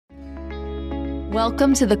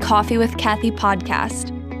Welcome to the Coffee with Kathy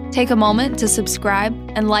podcast. Take a moment to subscribe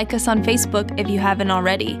and like us on Facebook if you haven't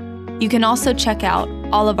already. You can also check out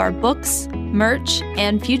all of our books, merch,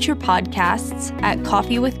 and future podcasts at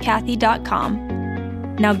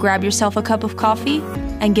coffeewithkathy.com. Now grab yourself a cup of coffee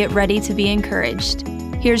and get ready to be encouraged.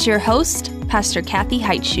 Here's your host, Pastor Kathy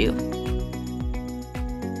Heitshoe.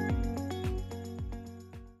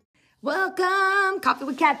 Welcome, Coffee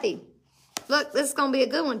with Kathy. Look, this is going to be a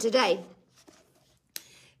good one today.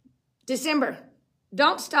 December.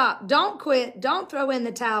 Don't stop. Don't quit. Don't throw in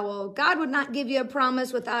the towel. God would not give you a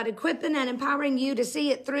promise without equipping and empowering you to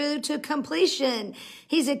see it through to completion.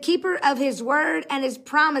 He's a keeper of his word and his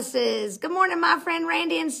promises. Good morning, my friend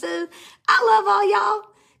Randy and Sue. I love all y'all.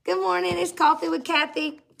 Good morning. It's Coffee with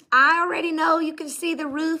Kathy. I already know you can see the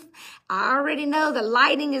roof. I already know the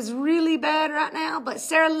lighting is really bad right now, but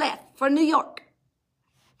Sarah left for New York.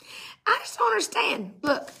 I just don't understand.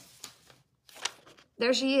 Look,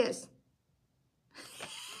 there she is.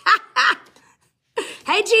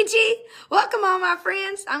 Hey, Chi-Chi. Welcome on, my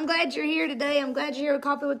friends. I'm glad you're here today. I'm glad you're here with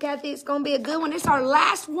Coffee with Kathy. It's going to be a good one. It's our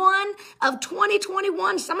last one of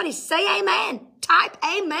 2021. Somebody say amen. Type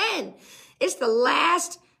amen. It's the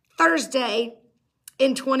last Thursday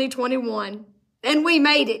in 2021, and we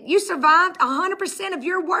made it. You survived 100% of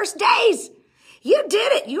your worst days. You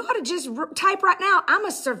did it. You ought to just type right now, I'm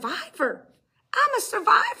a survivor. I'm a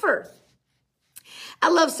survivor. I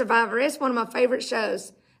love Survivor. It's one of my favorite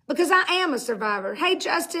shows because I am a survivor. Hey,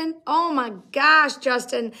 Justin. Oh, my gosh,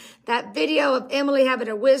 Justin. That video of Emily having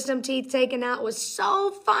her wisdom teeth taken out was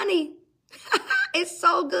so funny. It's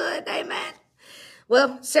so good. Amen.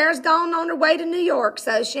 Well, Sarah's gone on her way to New York,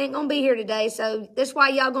 so she ain't going to be here today. So that's why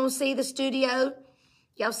y'all going to see the studio.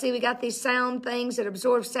 Y'all see we got these sound things that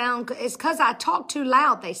absorb sound. It's because I talk too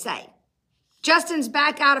loud, they say. Justin's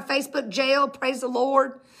back out of Facebook jail. Praise the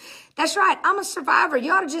Lord. That's right. I'm a survivor.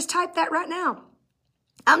 You ought to just type that right now.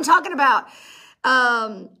 I'm talking about,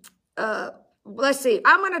 let's see.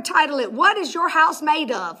 I'm going to title it, What is Your House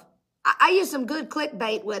Made Of? I use some good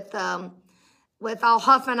clickbait with I'll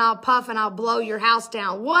huff and I'll puff and I'll blow your house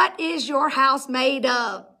down. What is your house made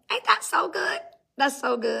of? Ain't that so good? That's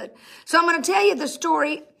so good. So I'm going to tell you the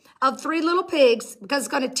story of 3 little pigs because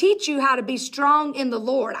it's going to teach you how to be strong in the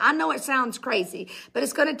Lord. I know it sounds crazy, but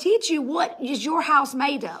it's going to teach you what is your house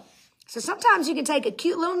made of. So sometimes you can take a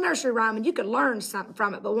cute little nursery rhyme and you can learn something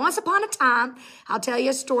from it. But once upon a time, I'll tell you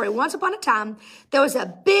a story. Once upon a time, there was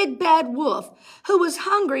a big bad wolf who was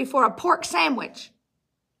hungry for a pork sandwich.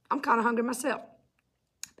 I'm kind of hungry myself.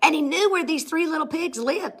 And he knew where these 3 little pigs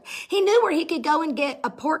lived. He knew where he could go and get a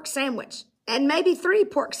pork sandwich and maybe 3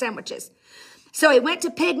 pork sandwiches. So he went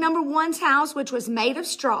to pig number 1's house, which was made of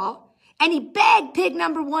straw, and he begged pig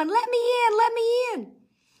number 1, let me in, let me in.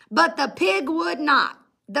 But the pig would not.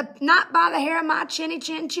 Not by the hair of my chinny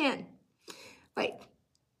chin chin. Wait.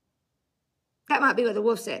 That might be what the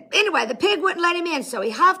wolf said. Anyway, the pig wouldn't let him in, so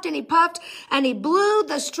he huffed and he puffed and he blew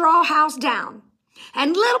the straw house down.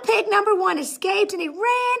 And little pig number 1 escaped and he ran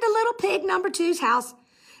to little pig number 2's house.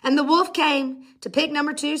 And the wolf came to pig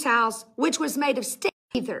number 2's house, which was made of stick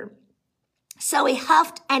either. So he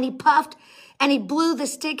huffed and he puffed and he blew the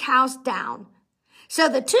stick house down. So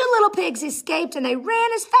the 2 little pigs escaped and they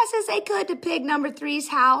ran as fast as they could to pig number 3's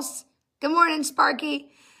house. Good morning,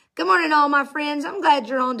 Sparky. Good morning, all my friends. I'm glad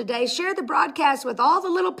you're on today. Share the broadcast with all the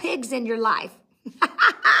little pigs in your life.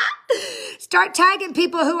 Start tagging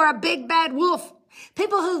people who are a big bad wolf.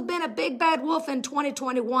 People who've been a big bad wolf in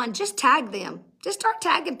 2021. Just tag them. Just start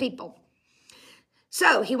tagging people.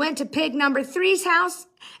 So he went to pig number 3's house,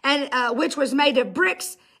 and which was made of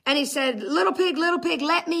bricks. And he said, little pig,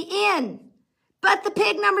 let me in. But the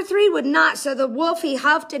pig number 3 would not. So the wolf, he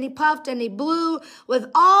huffed and he puffed and he blew with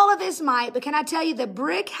all of his might. But can I tell you, the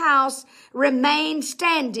brick house remained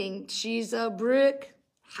standing. She's a brick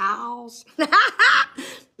house. Y'all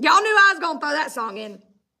knew I was going to throw that song in.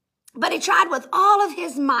 But he tried with all of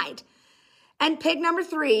his might. And pig number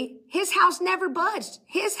 3, his house never budged.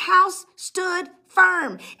 His house stood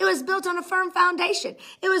firm. It was built on a firm foundation.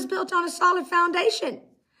 It was built on a solid foundation.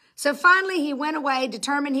 So finally, he went away,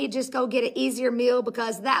 determined he'd just go get an easier meal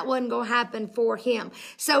because that wasn't going to happen for him.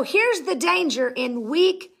 So here's the danger in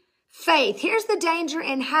weak faith. Here's the danger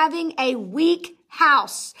in having a weak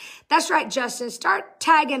house. That's right, Justin. Start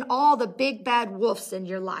tagging all the big bad wolves in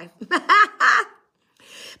your life.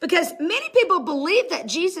 Because many people believe that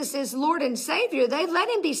Jesus is Lord and Savior. They let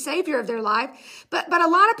him be Savior of their life. But a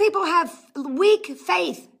lot of people have weak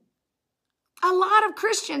faith. A lot of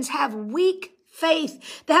Christians have weak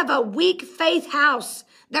faith. They have a weak faith house.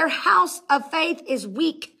 Their house of faith is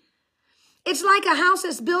weak. It's like a house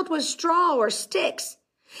that's built with straw or sticks.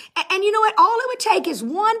 And you know what? All it would take is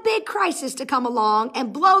one big crisis to come along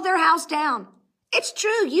and blow their house down. It's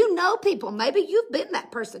true. You know people. Maybe you've been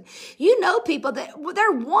that person. You know people that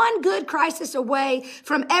they're one good crisis away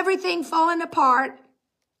from everything falling apart.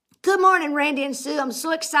 Good morning, Randy and Sue. I'm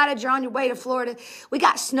so excited you're on your way to Florida. We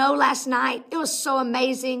got snow last night. It was so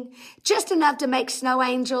amazing. Just enough to make snow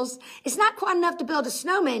angels. It's not quite enough to build a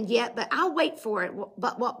snowman yet, but I'll wait for it.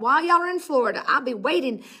 But while y'all are in Florida, I'll be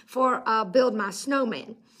waiting for build my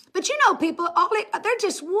snowman. But you know, people, they're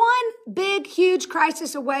just one big, huge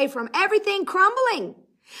crisis away from everything crumbling,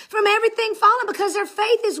 from everything falling because their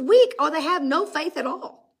faith is weak or they have no faith at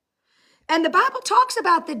all. And the Bible talks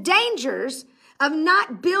about the dangers of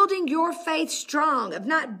not building your faith strong, of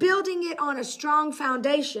not building it on a strong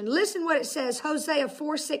foundation. Listen what it says, Hosea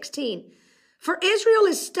 4:16. For Israel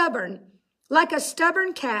is stubborn, like a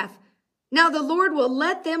stubborn calf. Now the Lord will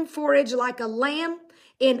let them forage like a lamb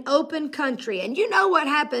in open country. And you know what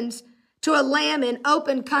happens to a lamb in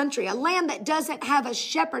open country, a lamb that doesn't have a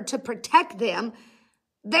shepherd to protect them.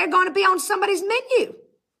 They're going to be on somebody's menu,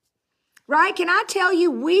 right? Can I tell you,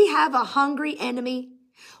 we have a hungry enemy.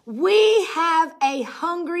 We have a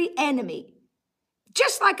hungry enemy,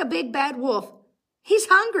 just like a big bad wolf. He's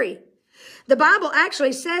hungry. The Bible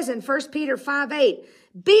actually says in 1 Peter 5:8,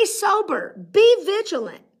 be sober, be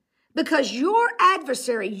vigilant, because your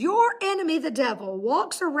adversary, your enemy, the devil,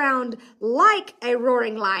 walks around like a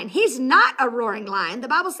roaring lion. He's not a roaring lion. The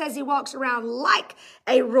Bible says he walks around like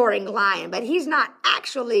a roaring lion, but he's not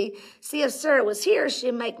actually. See, if Sarah was here,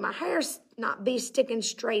 she'd make my hair not be sticking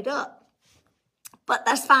straight up. But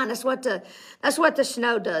that's fine. That's what the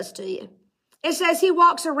snow does to you. It says he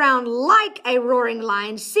walks around like a roaring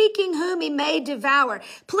lion, seeking whom he may devour.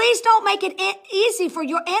 Please don't make it easy for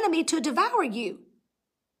your enemy to devour you.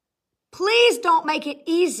 Please don't make it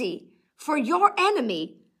easy for your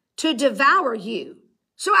enemy to devour you.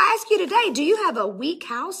 So I ask you today, do you have a weak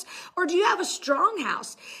house or do you have a strong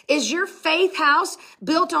house? Is your faith house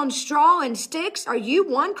built on straw and sticks? Are you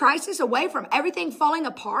one crisis away from everything falling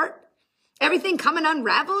apart? Everything coming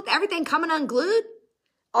unraveled? Everything coming unglued?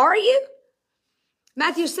 Are you?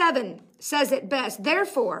 Matthew 7 says it best.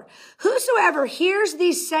 Therefore, whosoever hears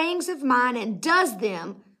these sayings of mine and does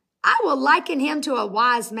them, I will liken him to a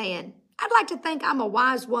wise man. I'd like to think I'm a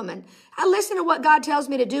wise woman. I listen to what God tells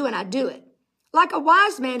me to do and I do it. Like a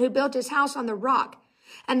wise man who built his house on the rock.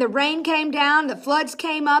 And the rain came down, the floods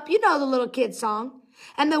came up. You know the little kid song.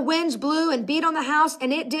 And the winds blew and beat on the house,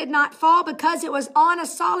 and it did not fall because it was on a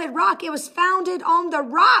solid rock. It was founded on the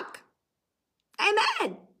rock.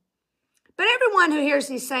 Amen. But everyone who hears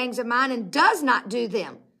these sayings of mine and does not do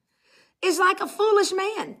them is like a foolish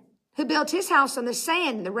man who built his house on the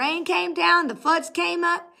sand. And the rain came down, the floods came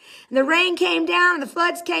up. And the rain came down, and the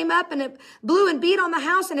floods came up, and it blew and beat on the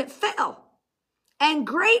house, and it fell. And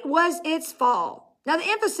great was its fall. Now, the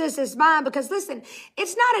emphasis is mine because, listen,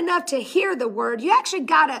 it's not enough to hear the word. You actually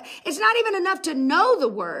it's not even enough to know the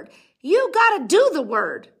word. You got to do the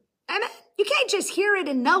word. Amen. You can't just hear it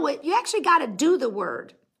and know it. You actually got to do the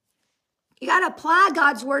word. You got to apply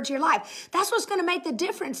God's word to your life. That's what's going to make the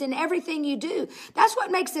difference in everything you do. That's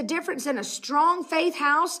what makes the difference in a strong faith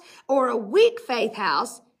house or a weak faith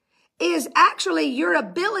house is actually your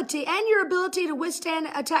ability to withstand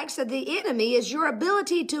attacks of the enemy is your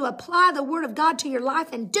ability to apply the word of God to your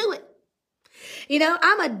life and do it. You know,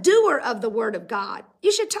 I'm a doer of the word of God.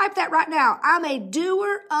 You should type that right now. I'm a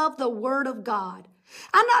doer of the word of God.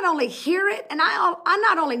 I not only hear it and I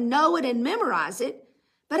not only know it and memorize it,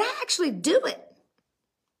 but I actually do it.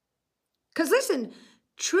 Because listen,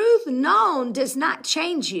 truth known does not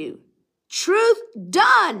change you. Truth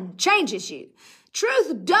done changes you.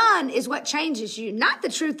 Truth done is what changes you, not the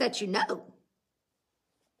truth that you know.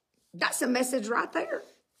 That's a message right there.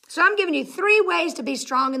 So I'm giving you 3 ways to be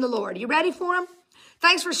strong in the Lord. You ready for them?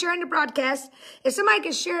 Thanks for sharing the broadcast. If somebody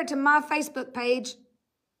could share it to my Facebook page,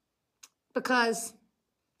 because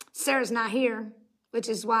Sarah's not here, which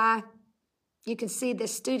is why you can see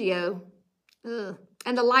this studio. Ugh.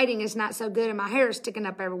 And the lighting is not so good and my hair is sticking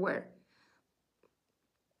up everywhere.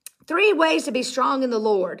 3 ways to be strong in the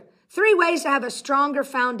Lord. 3 ways to have a stronger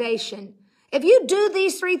foundation. If you do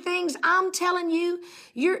these 3 things, I'm telling you,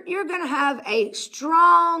 you're going to have a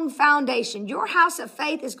strong foundation. Your house of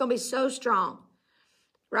faith is going to be so strong,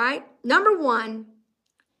 right? Number 1,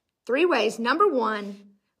 3 ways. Number 1,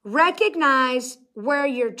 recognize where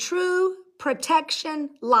your true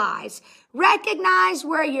protection lies. Recognize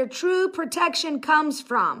where your true protection comes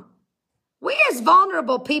from. We as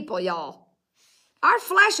vulnerable people, y'all, Our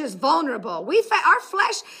flesh is vulnerable. Our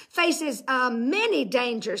flesh faces many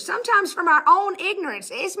dangers, sometimes from our own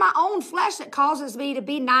ignorance. It's my own flesh that causes me to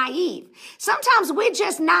be naive. Sometimes we're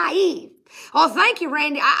just naive. Oh, thank you,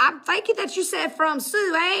 Randy. I thank you that you said from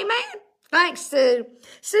Sue. Amen. Thanks, Sue.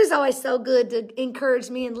 Sue's always so good to encourage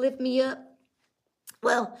me and lift me up.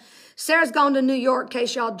 Well, Sarah's gone to New York, in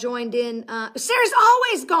case y'all joined in. Sarah's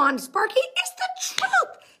always gone, Sparky. It's the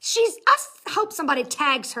truth. I hope somebody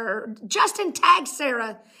tags her. Justin tags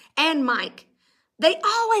Sarah and Mike. They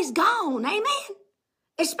always gone, amen?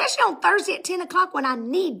 Especially on Thursday at 10 o'clock when I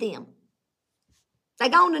need them. They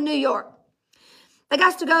gone to New York. They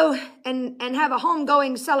got to go and have a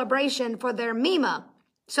homegoing celebration for their Mima.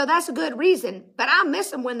 So that's a good reason. But I miss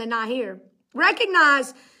them when they're not here.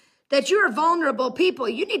 Recognize that you're vulnerable people.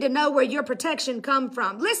 You need to know where your protection come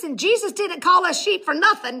from. Listen, Jesus didn't call us sheep for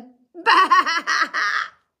nothing.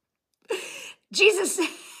 Jesus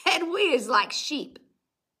said we is like sheep.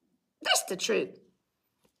 That's the truth.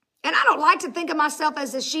 And I don't like to think of myself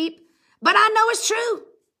as a sheep, but I know it's true.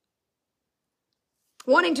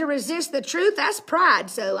 Wanting to resist the truth, that's pride,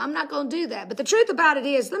 so I'm not going to do that. But the truth about it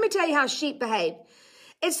is, let me tell you how sheep behave.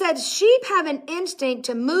 It said sheep have an instinct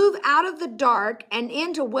to move out of the dark and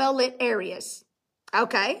into well-lit areas.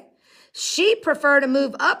 Okay. Sheep prefer to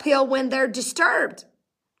move uphill when they're disturbed.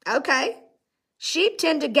 Okay. Sheep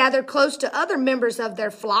tend to gather close to other members of their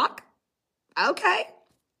flock. Okay.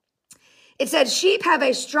 It said sheep have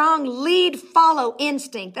a strong lead-follow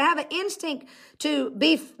instinct. They have an instinct to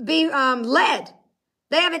be led.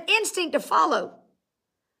 They have an instinct to follow.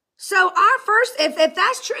 So our first, if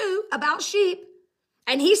that's true about sheep,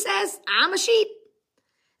 and he says, I'm a sheep,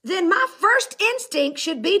 then my first instinct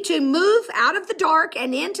should be to move out of the dark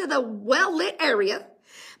and into the well-lit area.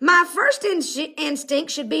 My first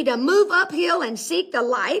instinct should be to move uphill and seek the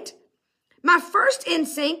light. My first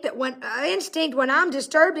instinct when I'm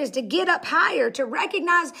disturbed is to get up higher, to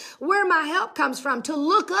recognize where my help comes from, to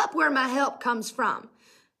look up where my help comes from.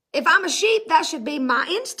 If I'm a sheep, that should be my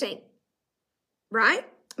instinct, right?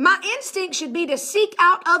 My instinct should be to seek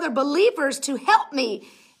out other believers to help me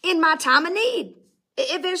in my time of need.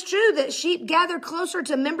 If it's true that sheep gather closer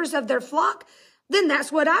to members of their flock, then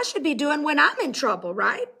that's what I should be doing when I'm in trouble,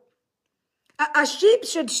 right? A sheep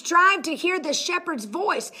should strive to hear the shepherd's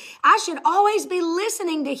voice. I should always be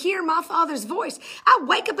listening to hear my Father's voice. I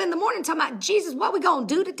wake up in the morning talking about, Jesus, what we going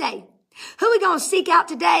to do today? Who we going to seek out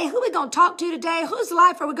today? Who we going to talk to today? Whose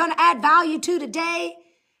life are we going to add value to today?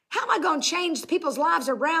 How am I going to change people's lives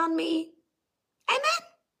around me?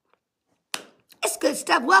 Amen. It's good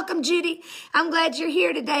stuff. Welcome, Judy. I'm glad you're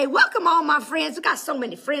here today. Welcome all my friends. We've got so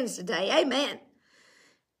many friends today. Amen.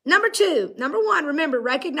 Number one, remember,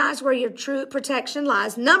 recognize where your true protection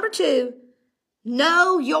lies. Number two,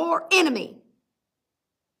 know your enemy.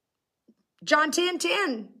 John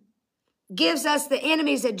 10:10 gives us the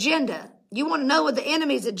enemy's agenda. You want to know what the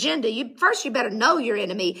enemy's agenda, you better know your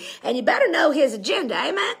enemy, and you better know his agenda.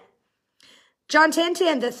 Amen. John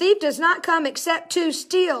 10:10, the thief does not come except to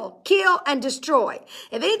steal, kill, and destroy.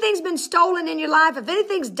 If anything's been stolen in your life, if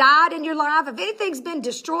anything's died in your life, if anything's been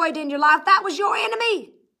destroyed in your life, that was your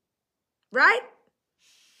enemy. Right?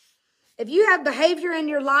 If you have behavior in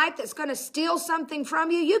your life that's going to steal something from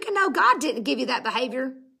you, you can know God didn't give you that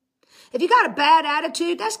behavior. If you got a bad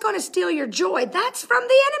attitude, that's going to steal your joy. That's from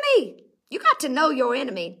the enemy. You got to know your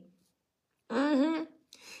enemy.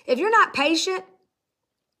 If you're not patient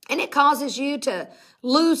and it causes you to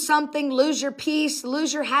lose something, lose your peace,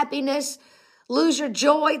 lose your happiness, lose your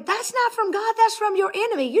joy, that's not from God. That's from your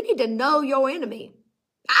enemy. You need to know your enemy.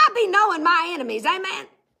 I be knowing my enemies. Amen.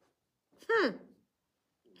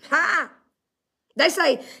 They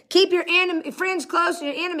say, keep your friends close and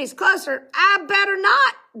your enemies closer. I better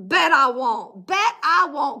not. Bet I won't. Bet I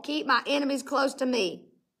won't keep my enemies close to me.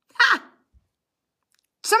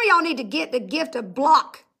 Some of y'all need to get the gift of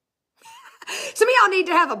block. Some of y'all need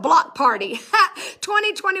to have a block party.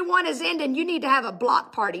 2021 is ending. You need to have a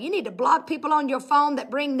block party. You need to block people on your phone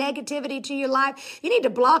that bring negativity to your life. You need to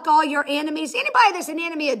block all your enemies. Anybody that's an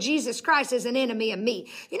enemy of Jesus Christ is an enemy of me.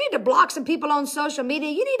 You need to block some people on social media.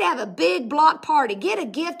 You need to have a big block party. Get a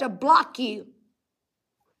gift to block you.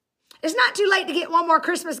 It's not too late to get one more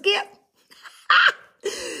Christmas gift.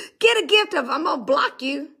 Get a gift of, I'm going to block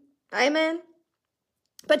you. Amen.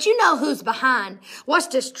 But you know who's behind what's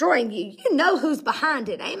destroying you. You know who's behind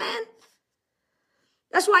it. Amen.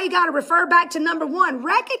 That's why you got to refer back to number one.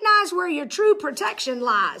 Recognize where your true protection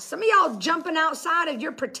lies. Some of y'all jumping outside of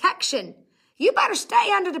your protection. You better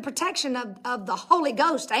stay under the protection of the Holy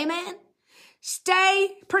Ghost. Amen. Stay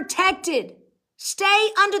protected. Stay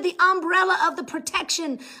under the umbrella of the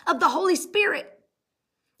protection of the Holy Spirit.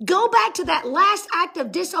 Go back to that last act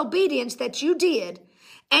of disobedience that you did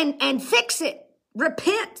and fix it.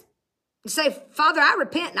 Repent. Say, Father, I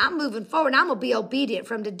repent and I'm moving forward and I'm going to be obedient.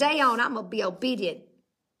 From today on, I'm going to be obedient.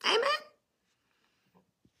 Amen.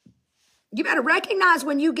 You better recognize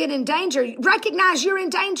when you get in danger. Recognize you're in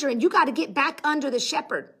danger and you got to get back under the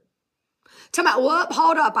shepherd. Talking about, whoop,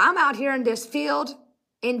 hold up. I'm out here in this field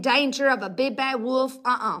in danger of a big bad wolf.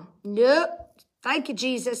 Nope. Thank you,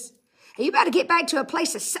 Jesus. And you better get back to a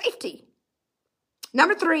place of safety.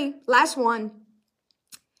 Number 3, last one.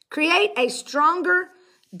 Create a stronger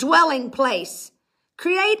dwelling place.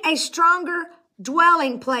 Create a stronger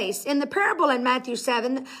dwelling place. In the parable in Matthew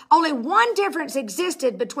 7, only one difference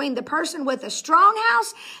existed between the person with a strong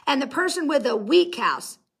house and the person with a weak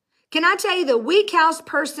house. Can I tell you, the weak house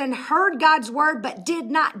person heard God's word but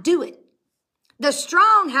did not do it. The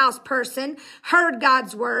strong house person heard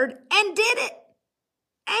God's word and did it.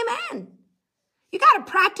 Amen. You got to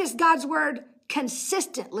practice God's word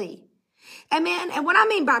consistently. Amen. And what I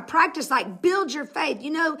mean by practice, like build your faith.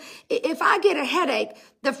 You know, if I get a headache,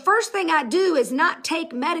 the first thing I do is not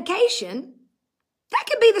take medication. That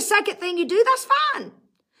could be the second thing you do. That's fine.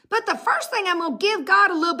 But the first thing, I'm going to give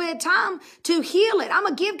God a little bit of time to heal it. I'm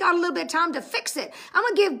going to give God a little bit of time to fix it. I'm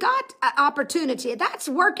going to give God an opportunity. That's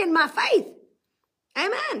working my faith.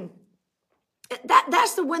 Amen.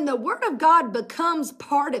 That's when the word of God becomes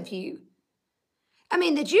part of you. I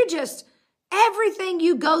mean, that you just, everything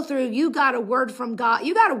you go through, you got a word from God.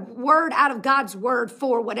 You got a word out of God's word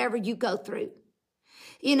for whatever you go through.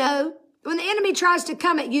 You know, when the enemy tries to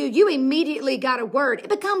come at you, you immediately got a word. It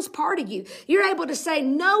becomes part of you. You're able to say,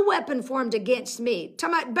 no weapon formed against me.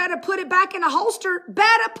 Talking about better put it back in a holster.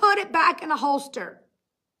 Better put it back in a holster.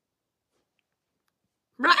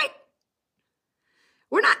 Right?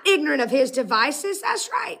 We're not ignorant of his devices. That's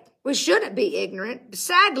right. We shouldn't be ignorant.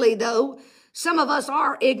 Sadly, though, some of us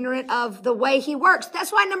are ignorant of the way he works.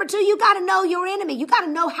 That's why, number 2, you got to know your enemy. You got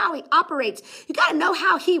to know how he operates. You got to know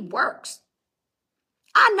how he works.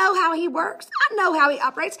 I know how he works. I know how he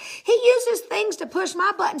operates. He uses things to push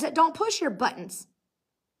my buttons that don't push your buttons.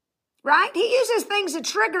 Right? He uses things to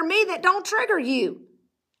trigger me that don't trigger you.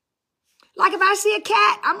 Like if I see a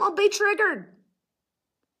cat, I'm going to be triggered.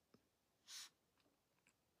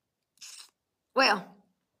 Well,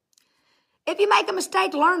 if you make a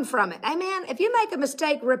mistake, learn from it. Amen. If you make a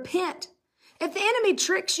mistake, repent. If the enemy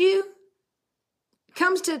tricks you,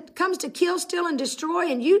 comes to kill, steal, and destroy,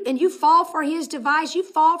 and you fall for his device, you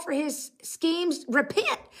fall for his schemes,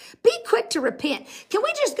 repent. Be quick to repent. Can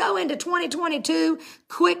we just go into 2022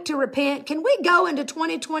 quick to repent? Can we go into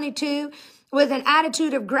 2022 with an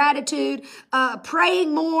attitude of gratitude,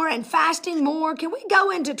 praying more and fasting more? Can we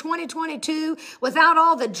go into 2022 without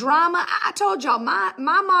all the drama? I told y'all, my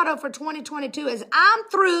motto for 2022 is I'm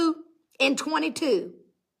through in 22.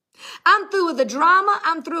 I'm through with the drama.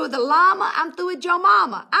 I'm through with the llama. I'm through with your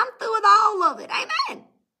mama. I'm through with all of it. Amen.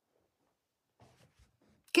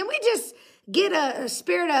 Can we just get a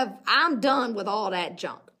spirit of I'm done with all that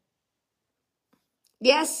junk?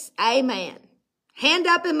 Yes, amen. Hand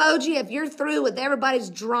up emoji if you're through with everybody's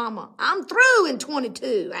drama. I'm through in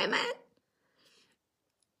 22. Amen.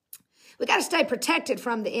 We got to stay protected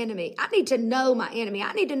from the enemy. I need to know my enemy.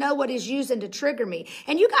 I need to know what he's using to trigger me.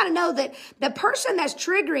 And you got to know that the person that's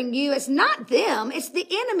triggering you is not them. It's the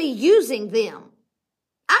enemy using them.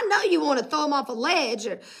 I know you want to throw them off a ledge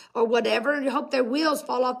or whatever, and you hope their wheels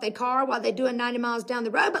fall off their car while they're doing 90 miles down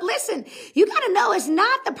the road. But listen, you got to know it's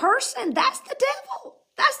not the person. That's the devil.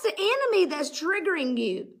 That's the enemy that's triggering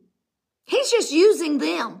you. He's just using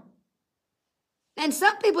them. And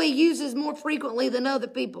some people he uses more frequently than other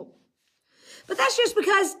people. But that's just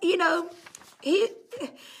because, that's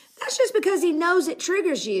just because he knows it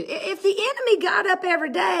triggers you. If the enemy got up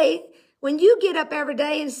every day, when you get up every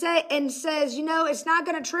day and says, it's not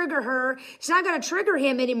going to trigger her, it's not going to trigger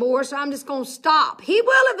him anymore, so I'm just going to stop. He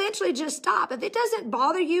will eventually just stop. If it doesn't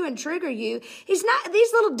bother you and trigger you, these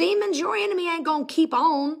little demons, your enemy ain't going to keep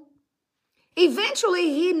on.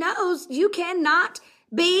 Eventually, he knows you cannot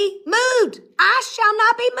be moved. I shall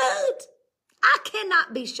not be moved. I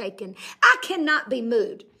cannot be shaken. I cannot be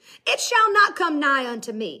moved. It shall not come nigh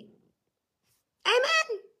unto me.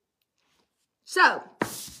 Amen. So,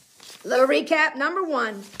 little recap. Number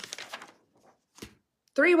 1,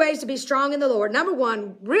 3 ways to be strong in the Lord. Number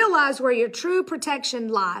 1, realize where your true protection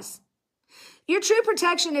lies. Your true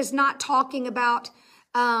protection is not talking about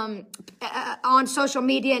on social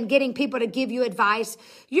media and getting people to give you advice.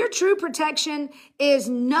 Your true protection is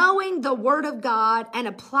knowing the word of God and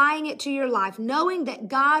applying it to your life, knowing that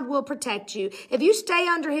God will protect you. If you stay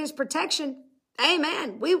under his protection,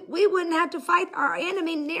 Amen. We wouldn't have to fight our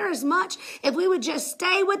enemy near as much if we would just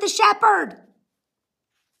stay with the shepherd.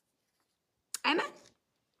 Amen.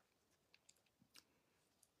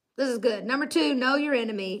 This is good. Number 2, know your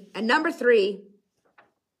enemy. And number 3,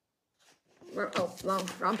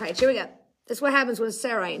 wrong page. Here we go. This is what happens when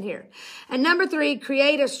Sarah ain't here. And number 3,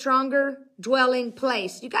 create a stronger dwelling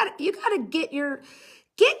place. You got to get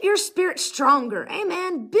your spirit stronger.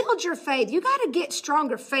 Amen. Build your faith. You got to get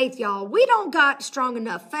stronger faith, y'all. We don't got strong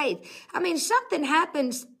enough faith. I mean, something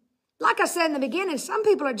happens. Like I said in the beginning, some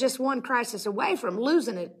people are just one crisis away from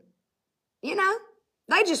losing it. You know,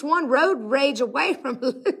 they just one road rage away from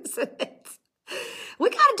losing it. We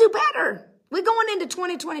got to do better. We're going into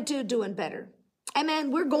 2022 doing better.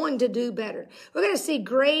 Amen. We're going to do better. We're going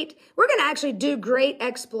to actually do great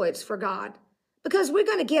exploits for God because we're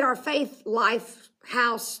going to get our faith life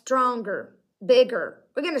house stronger, bigger.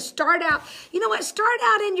 We're going to start out, you know what? Start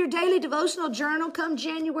out in your daily devotional journal come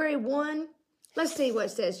January 1. Let's see what it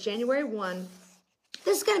says, January 1.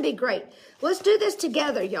 This is going to be great. Let's do this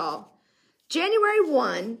together, y'all. January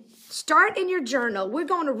 1, start in your journal. We're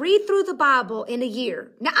going to read through the Bible in a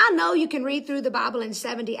year. Now, I know you can read through the Bible in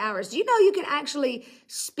 70 hours. Do you know you can actually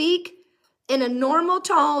speak in a normal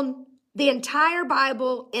tone the entire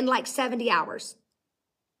Bible in like 70 hours?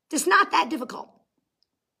 It's not that difficult.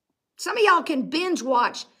 Some of y'all can binge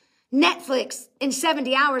watch Netflix in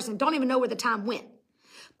 70 hours and don't even know where the time went.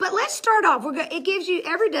 But let's start off. It gives you,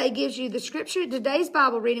 every day gives you the scripture, today's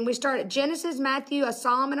Bible reading. We start at Genesis, Matthew, a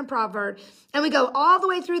Psalm, and a proverb. And we go all the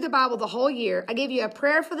way through the Bible the whole year. I give you a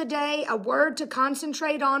prayer for the day, a word to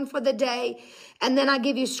concentrate on for the day. And then I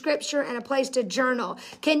give you scripture and a place to journal.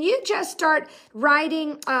 Can you just start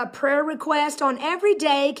writing a prayer request on every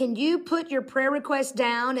day? Can you put your prayer request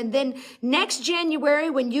down? And then next January,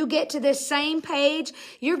 when you get to this same page,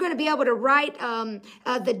 you're going to be able to write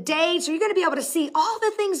the dates, or you're going to be able to see all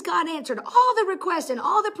the things God answered, all the requests and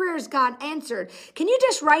all the prayers God answered. Can you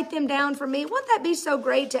just write them down for me? Wouldn't that be so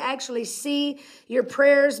great to actually see your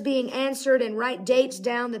prayers being answered and write dates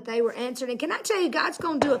down that they were answered? And can I tell you, God's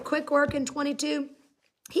going to do a quick work in 22.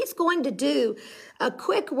 He's going to do a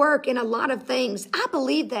quick work in a lot of things. I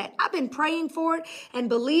believe that. I've been praying for it and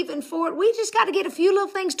believing for it. We just got to get a few little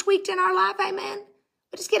things tweaked in our life. Amen.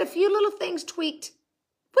 We just get a few little things tweaked.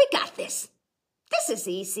 We got this. This is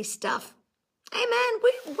easy stuff.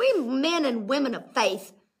 Amen. We men and women of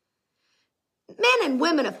faith. Men and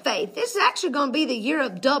women of faith. This is actually going to be the year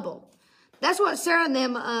of double. That's what Sarah and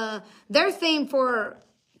them, their theme for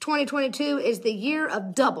 2022 is the year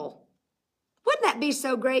of double. Wouldn't that be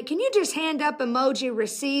so great? Can you just hand up emoji,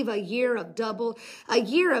 receive a year of double, a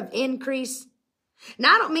year of increase?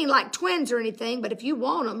 Now, I don't mean like twins or anything, but if you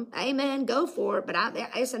want them, amen, go for it. But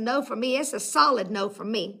it's a no for me. It's a solid no for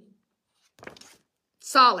me.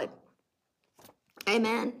 Solid.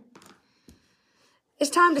 Amen.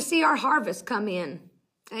 It's time to see our harvest come in.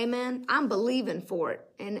 Amen. I'm believing for it.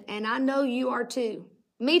 And I know you are too.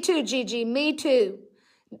 Me too, Gigi. Me too.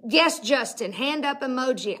 Yes, Justin, hand up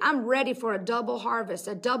emoji. I'm ready for a double harvest,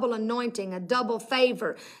 a double anointing, a double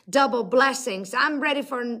favor, double blessings. I'm ready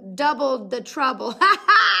for double the trouble.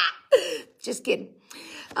 Just kidding.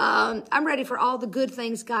 I'm ready for all the good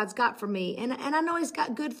things God's got for me. And I know he's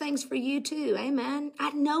got good things for you too. Amen.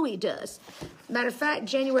 I know he does. Matter of fact,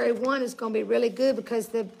 January 1 is going to be really good because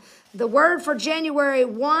the word for January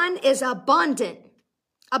 1 is abundant.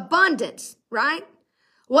 Abundance, right?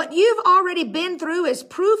 What you've already been through is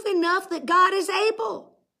proof enough that God is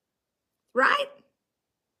able, right?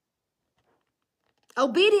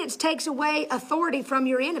 Obedience takes away authority from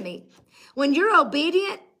your enemy. When you're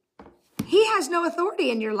obedient, he has no authority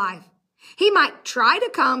in your life. He might try to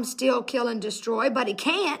come, steal, kill, and destroy, but he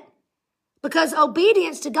can't because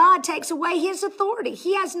obedience to God takes away his authority.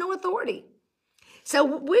 He has no authority. So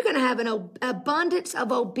we're going to have an abundance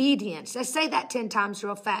of obedience. Let's say that 10 times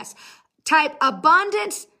real fast. Type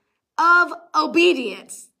abundance of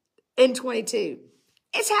obedience in 22.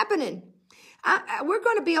 It's happening. We're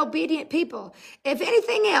going to be obedient people. If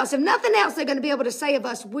anything else, if nothing else, they're going to be able to say of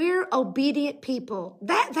us, we're obedient people.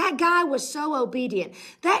 That guy was so obedient.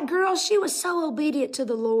 That girl, she was so obedient to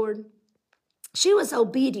the Lord. She was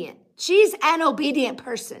obedient. She's an obedient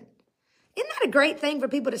person. Isn't that a great thing for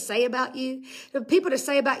people to say about you? For people to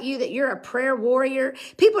say about you that you're a prayer warrior.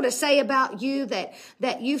 People to say about you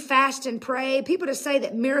that you fast and pray. People to say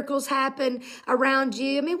that miracles happen around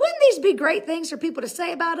you. I mean, wouldn't these be great things for people to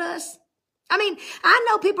say about us? I mean, I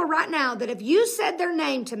know people right now that if you said their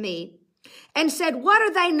name to me and said, what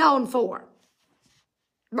are they known for?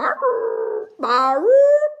 And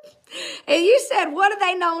you said, what are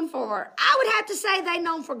they known for? I would have to say they're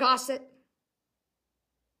known for gossip.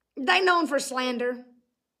 They known for slander.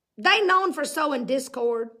 They known for sowing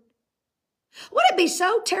discord. Would it be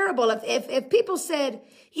so terrible if people said,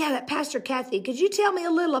 yeah, that Pastor Kathy, could you tell me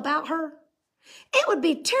a little about her? It would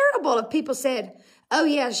be terrible if people said, oh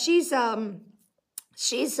yeah, she's I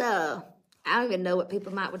don't even know what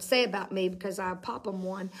people would say about me because I pop them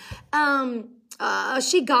one.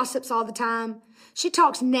 She gossips all the time. She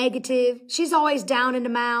talks negative. She's always down in the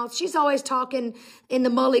mouth. She's always talking in the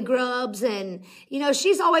mully grubs. And,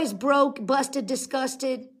 she's always broke, busted,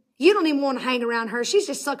 disgusted. You don't even want to hang around her. She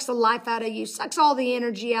just sucks the life out of you, sucks all the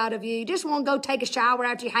energy out of you. You just want to go take a shower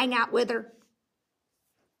after you hang out with her.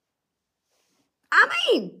 I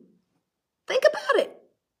mean, think about it.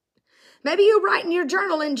 Maybe you write in your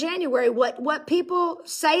journal in January what people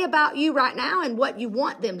say about you right now and what you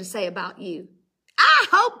want them to say about you. I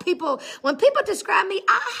hope when people describe me,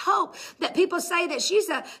 I hope that people say that she's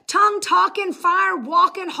a tongue-talking,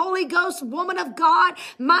 fire-walking, Holy Ghost woman of God,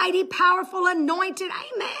 mighty, powerful, anointed.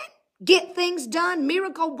 Amen. Get things done,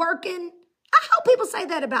 miracle working. I hope people say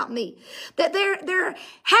that about me, that they're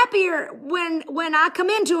happier when I come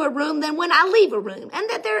into a room than when I leave a room, and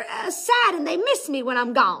that they're sad and they miss me when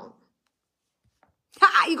I'm gone.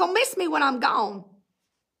 You're going to miss me when I'm gone.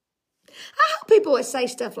 I hope people would say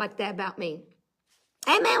stuff like that about me.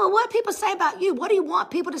 Amen. Well, what people say about you? What do you want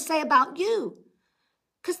people to say about you?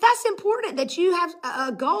 Because that's important, that you have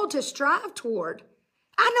a goal to strive toward.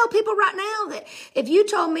 I know people right now that if you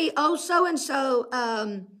told me, oh, so-and-so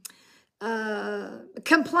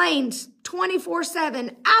complains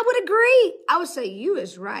 24/7, I would agree. I would say, you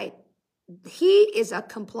is right. He is a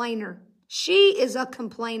complainer. She is a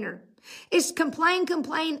complainer. It's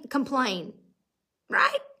complain,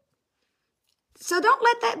 right? So don't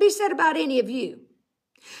let that be said about any of you.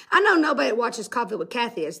 I know nobody that watches Coffee with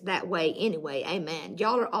Kathy is that way anyway. Amen.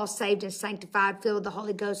 Y'all are all saved and sanctified, filled with the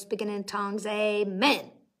Holy Ghost, speaking in tongues.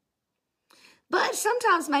 Amen. But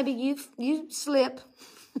sometimes maybe you slip.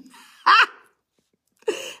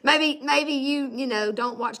 maybe you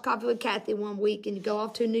don't watch Coffee with Kathy one week and you go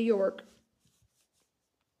off to New York.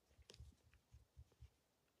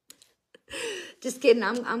 Just kidding.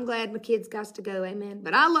 I'm glad my kids got to go. Amen.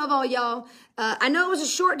 But I love all y'all. I know it was a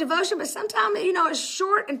short devotion, but sometimes, it's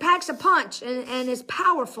short and packs a punch and it's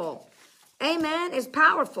powerful. Amen. It's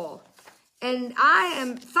powerful. And I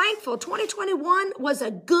am thankful. 2021 was a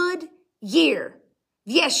good year.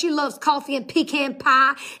 Yes, she loves coffee and pecan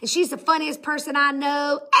pie, and she's the funniest person I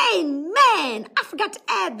know. Amen. I forgot to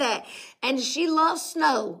add that. And she loves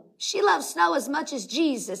snow. She loves snow as much as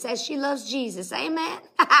she loves Jesus. Amen.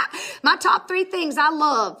 My top 3 things I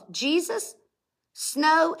love: Jesus,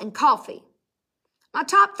 snow, and coffee. My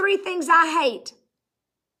top 3 things I hate: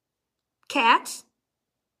 cats.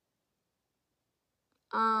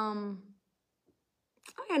 I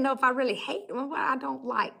don't know if I really hate them. What I don't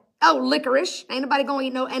like. Oh, licorice. Ain't nobody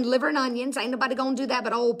going to eat and liver and onions. Ain't nobody going to do that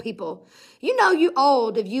but old people. You know you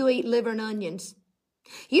old if you eat liver and onions.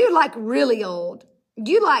 You're like really old.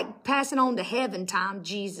 You like passing on to heaven time,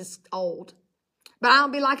 Jesus old. But I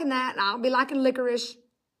don't be liking that. I'll be liking licorice.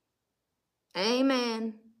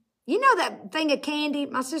 Amen. You know that thing of candy?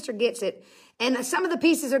 My sister gets it. And some of the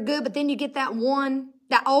pieces are good, but then you get that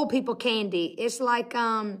old people candy. It's like,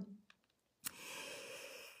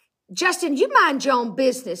 Justin, you mind your own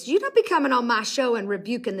business. You don't be coming on my show and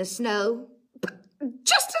rebuking the snow.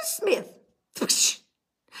 Justin Smith.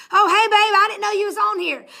 Oh, hey, babe, I didn't know you was on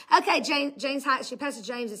here. Okay, James, hi, Pastor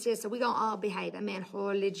James is here, so we're going to all behave. Amen.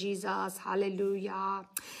 Holy Jesus. Hallelujah.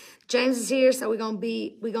 James is here, so we're going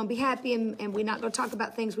to be happy, and we're not going to talk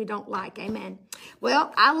about things we don't like. Amen.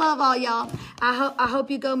 Well, I love all y'all. I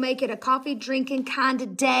hope you go make it a coffee drinking kind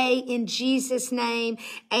of day in Jesus' name.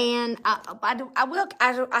 And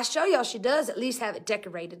I show y'all she does at least have it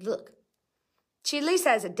decorated. Look, she at least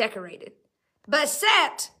has it decorated. But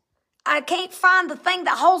except I can't find the thing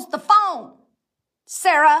that holds the phone.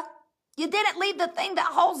 Sarah, you didn't leave the thing that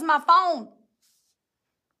holds my phone.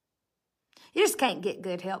 You just can't get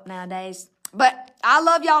good help nowadays. But I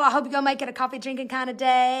love y'all. I hope you're going to make it a coffee drinking kind of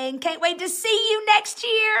day. And can't wait to see you next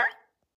year.